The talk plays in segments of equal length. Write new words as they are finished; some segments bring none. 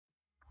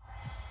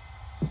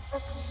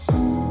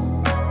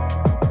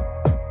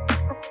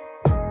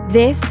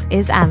This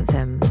is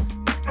Anthems.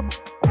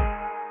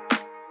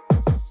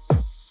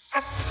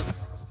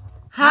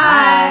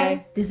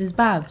 Hi! This is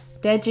Babs,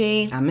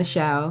 Deji, I'm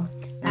Michelle.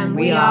 and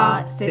we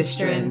are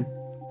Sistren,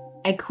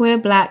 a queer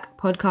black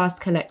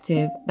podcast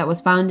collective that was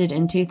founded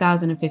in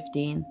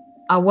 2015.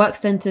 Our work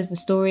centres the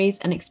stories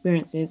and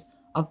experiences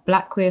of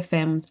black queer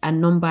femmes and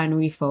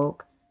non-binary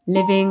folk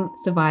living,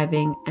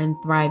 surviving and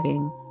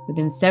thriving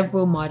within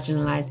several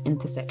marginalised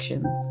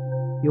intersections.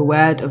 Your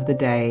word of the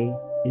day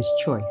is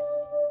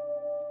choice.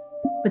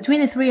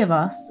 Between the three of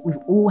us, we've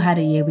all had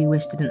a year we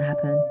wish didn't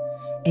happen.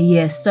 A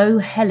year so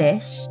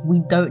hellish, we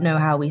don't know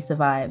how we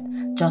survived.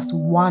 Just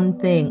one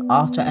thing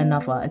after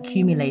another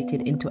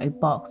accumulated into a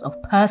box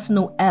of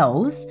personal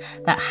L's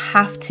that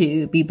have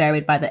to be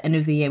buried by the end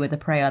of the year with a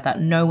prayer that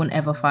no one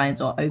ever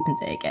finds or opens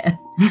it again.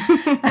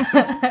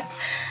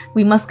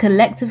 We must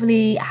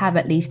collectively have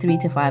at least 3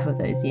 to 5 of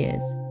those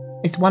years.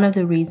 It's one of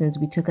the reasons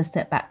we took a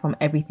step back from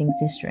everything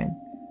Sistren.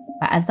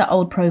 But as the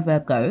old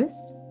proverb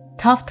goes,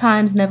 tough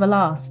times never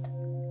last.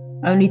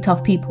 Only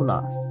tough people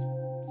last.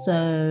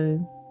 So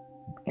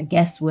I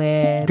guess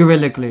we're...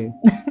 Gorilla glue.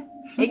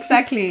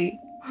 Exactly.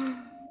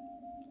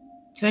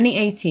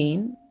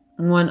 2018,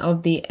 one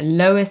of the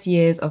lowest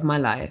years of my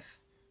life.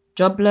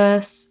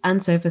 Jobless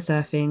and sofa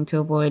surfing to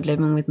avoid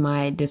living with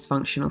my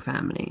dysfunctional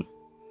family.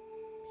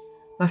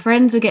 My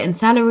friends were getting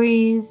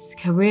salaries,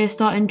 career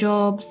starting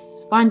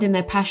jobs, finding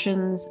their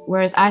passions,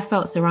 whereas I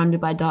felt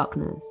surrounded by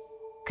darkness,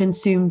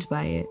 consumed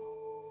by it.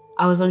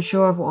 I was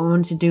unsure of what I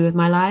wanted to do with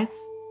my life.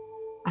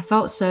 I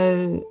felt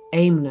so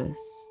aimless.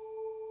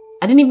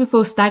 I didn't even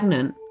feel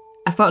stagnant.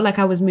 I felt like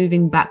I was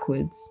moving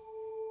backwards.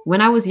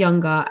 When I was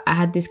younger, I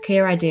had this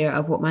clear idea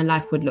of what my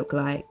life would look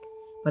like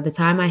by the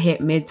time I hit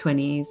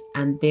mid-20s,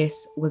 and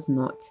this was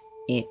not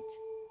it.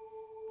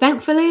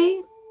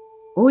 Thankfully,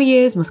 all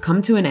years must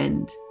come to an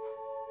end.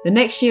 The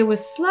next year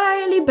was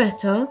slightly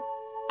better.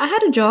 I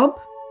had a job.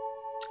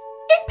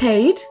 It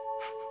paid.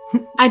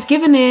 I'd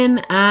given in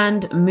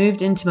and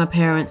moved into my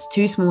parents'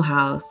 2-small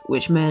house,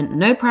 which meant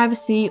no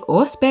privacy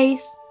or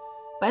space,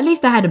 but at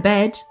least I had a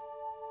bed.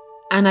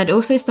 And I'd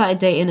also started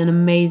dating an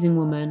amazing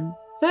woman,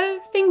 so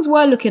things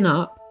were looking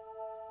up.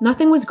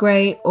 Nothing was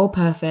great or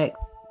perfect,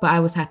 but I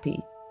was happy.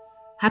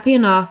 Happy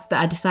enough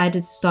that I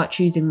decided to start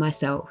choosing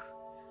myself.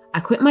 I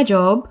quit my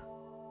job,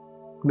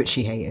 Which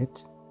she hated.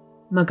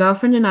 my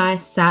girlfriend and I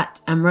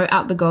sat and wrote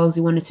out the goals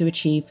we wanted to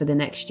achieve for the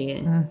next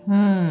year.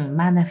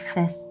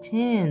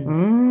 Manifesting.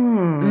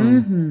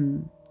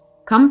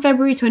 Come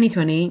February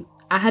 2020,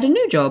 I had a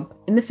new job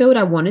in the field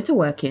I wanted to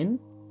work in.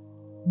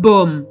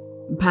 Boom,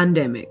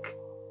 pandemic.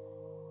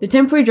 The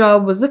temporary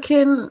job was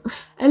looking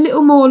a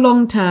little more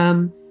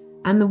long-term,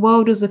 and the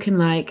world was looking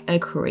like a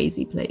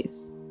crazy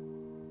place.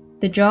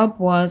 The job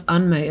was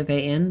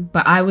unmotivating,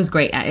 but I was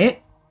great at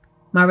it.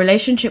 My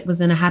relationship was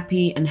in a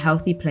happy and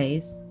healthy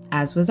place,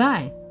 as was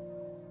I.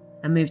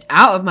 I moved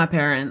out of my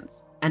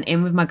parents and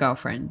in with my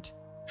girlfriend.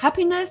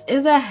 Happiness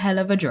is a hell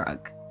of a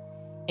drug.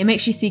 It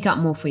makes you seek out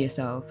more for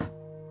yourself.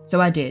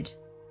 So I did.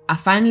 I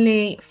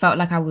finally felt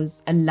like I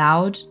was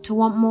allowed to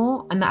want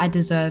more and that I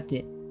deserved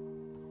it.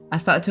 I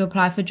started to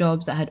apply for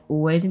jobs that had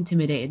always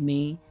intimidated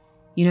me.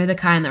 You know, the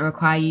kind that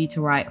require you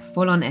to write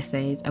full-on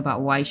essays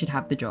about why you should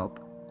have the job.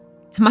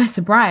 To my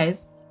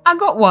surprise, I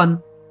got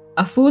one.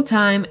 A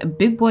full-time,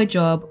 big boy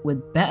job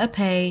with better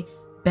pay,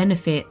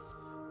 benefits,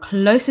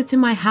 closer to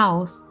my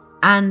house,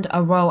 and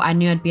a role I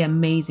knew I'd be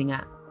amazing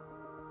at.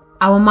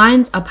 Our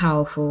minds are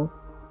powerful.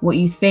 What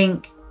you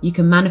think, you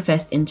can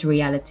manifest into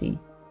reality.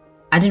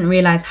 I didn't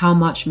realize how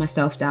much my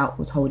self-doubt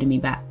was holding me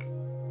back.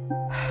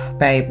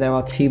 Babe, there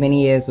are too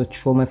many years of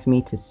trauma for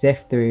me to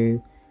sift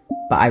through,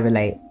 but I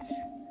relate.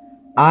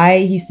 I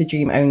used to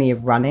dream only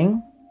of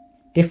running.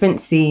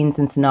 Different scenes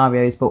and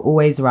scenarios, but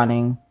always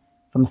running.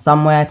 From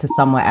somewhere to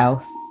somewhere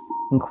else,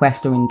 in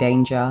quest or in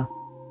danger.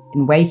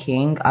 In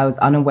waking, I was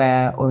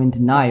unaware or in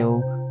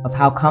denial of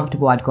how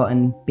comfortable I'd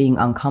gotten being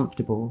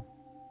uncomfortable.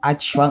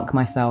 I'd shrunk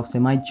myself so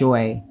my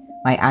joy,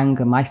 my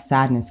anger, my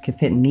sadness could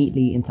fit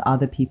neatly into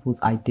other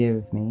people's idea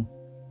of me.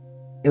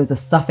 It was a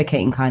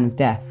suffocating kind of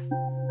death,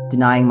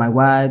 denying my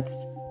words,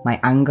 my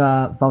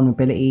anger,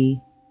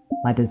 vulnerability,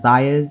 my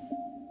desires.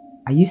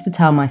 I used to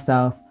tell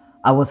myself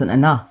I wasn't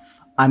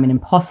enough. I'm an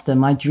imposter.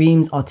 My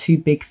dreams are too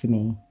big for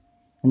me.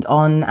 And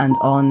on and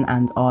on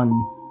and on.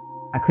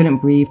 I couldn't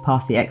breathe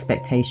past the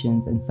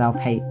expectations and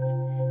self-hate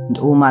and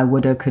all my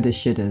woulda, coulda,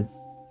 shouldas.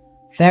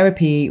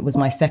 Therapy was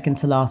my second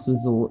to last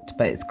resort,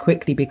 but it's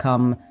quickly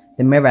become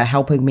the mirror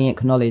helping me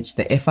acknowledge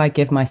that if I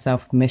give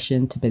myself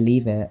permission to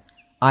believe it,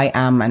 I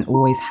am and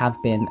always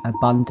have been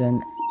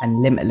abundant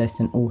and limitless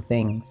in all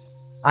things.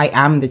 I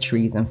am the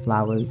trees and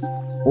flowers,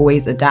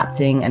 always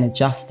adapting and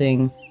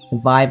adjusting,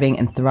 surviving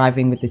and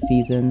thriving with the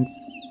seasons.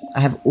 I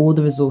have all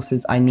the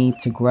resources I need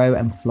to grow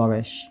and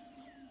flourish.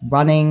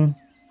 Running,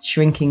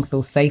 shrinking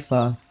feels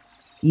safer,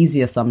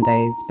 easier some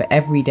days, but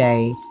every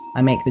day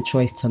I make the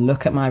choice to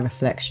look at my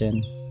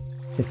reflection,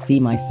 to see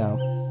myself.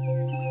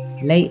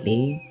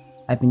 Lately,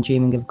 I've been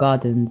dreaming of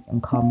gardens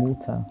and calm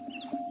water.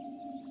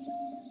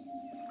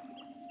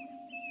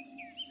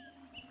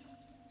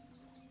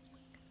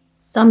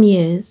 Some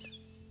years,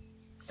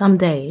 some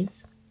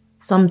days,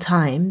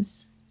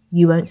 sometimes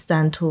you won't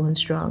stand tall and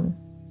strong.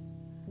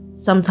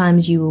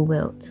 Sometimes you will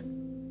wilt.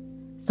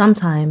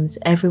 Sometimes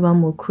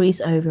everyone will crease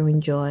over in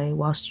joy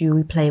whilst you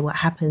replay what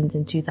happened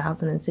in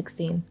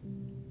 2016.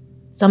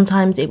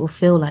 Sometimes it will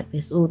feel like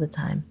this all the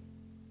time,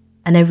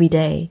 and every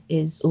day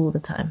is all the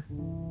time.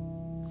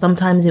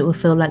 Sometimes it will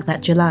feel like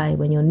that July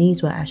when your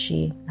knees were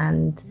ashy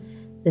and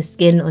the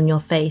skin on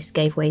your face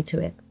gave way to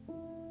it.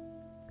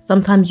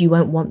 Sometimes you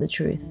won't want the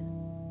truth.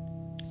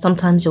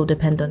 Sometimes you'll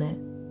depend on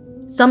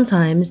it.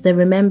 Sometimes the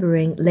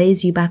remembering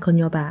lays you back on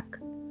your back.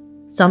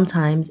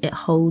 Sometimes it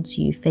holds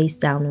you face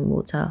down in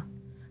water.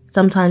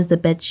 Sometimes the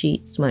bed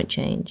sheets won't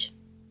change.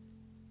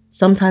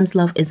 Sometimes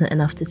love isn't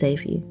enough to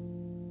save you.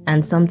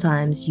 And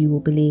sometimes you will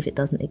believe it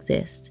doesn't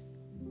exist.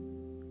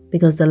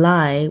 Because the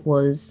lie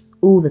was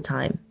all the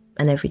time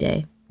and every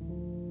day.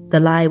 The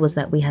lie was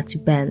that we had to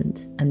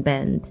bend and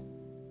bend.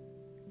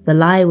 The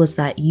lie was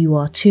that you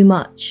are too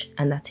much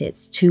and that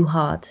it's too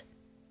hard.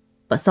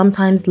 But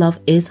sometimes love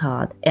is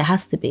hard. It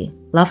has to be.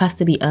 Love has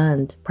to be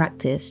earned,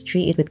 practiced,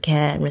 treated with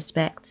care and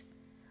respect.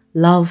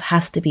 Love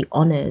has to be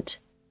honoured.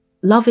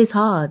 Love is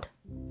hard.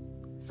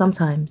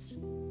 Sometimes.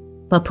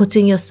 But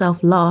putting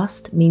yourself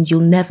last means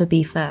you'll never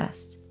be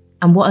first.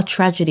 And what a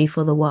tragedy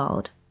for the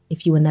world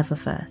if you were never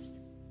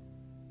first.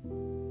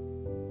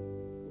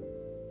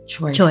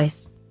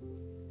 Choice.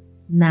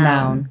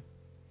 Noun.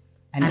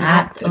 An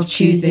act of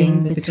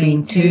choosing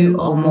between two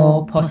or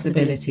more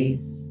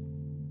possibilities.